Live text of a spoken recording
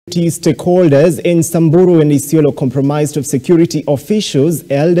Stakeholders in Samburu and Isiolo, comprised of security officials,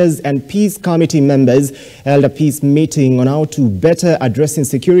 elders and peace committee members, held a peace meeting on how to better address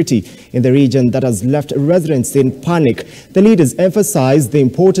insecurity in the region that has left residents in panic. The leaders emphasized the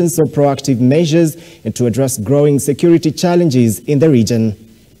importance of proactive measures and to address growing security challenges in the region.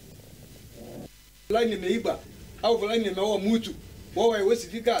 In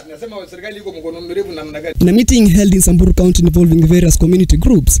a meeting held in Samburu County involving various community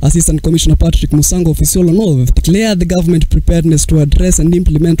groups, Assistant Commissioner Patrick Musango of Isiolo North declared the government preparedness to address and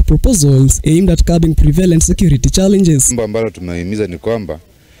implement proposals aimed at curbing prevalent security challenges. Mambo ambalo tunahimiza ni kwamba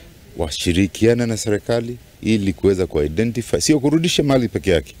washirikiane na serikali ili kuweza kuidentify, sio kurudisha mali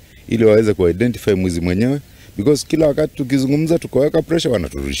peke yake, ili waweze kuidentify mwizi mwenyewe, because kila wakati tukizungumza tukaweka pressure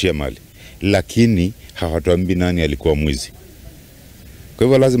wanaturudishia mali, lakini hawatuambii nani alikuwa mwizi. Kwa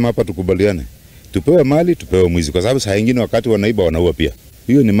hivyo lazima hapa tukubaliane. Tupewe mali, tupewe mwizi, kwa sababu saa nyingine wakati wanaiba wanaua pia.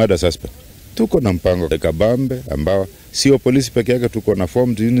 Hiyo ni murder suspect. Tuko na mpango kabambe ambao sio polisi peke yake, tuko na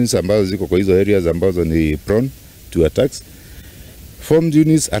formed units ambazo ziko kwa hizo areas ambazo ni prone to attacks. Formed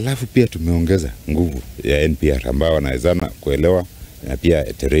units, alafu pia tumeongeza nguvu ya NPR ambao wanawezana kuelewa na pia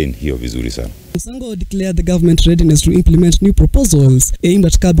terrain hiyo vizuri sana. Musango declared the government readiness to implement new proposals aimed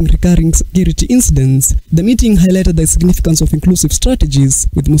at curbing recurring security incidents. The meeting highlighted the significance of inclusive strategies,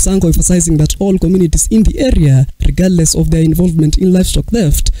 with Musango emphasizing that all communities in the area, regardless of their involvement in livestock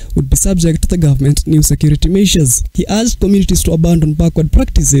theft, would be subject to the government's new security measures. He urged communities to abandon backward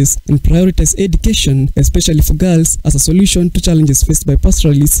practices and prioritize education, especially for girls, as a solution to challenges faced by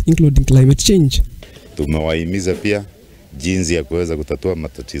pastoralists, including climate change. Tumewahimiza pia jinsi ya kuweza kutatua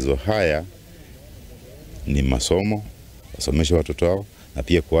matatizo haya ni masomo, wasomeshe watoto wao na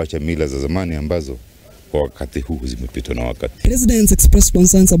pia kuacha mila za zamani ambazo kwa wakati huu zimepitwa na wakati. Residents expressed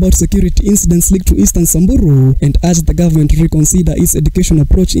concerns about security incidents linked to Eastern Samburu and urged the government to reconsider its education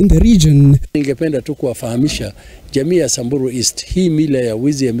approach in the region. Ningependa tu kuwafahamisha jamii ya Samburu East, hii mila ya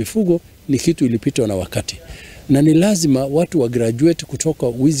wizi ya mifugo ni kitu ilipitwa na wakati. Na ni lazima watu wa graduate kutoka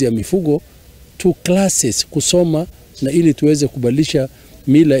wizi ya mifugo to classes kusoma na ili tuweze kubadilisha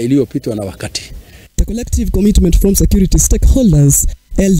mila iliyopitwa na wakati. The collective commitment from security stakeholders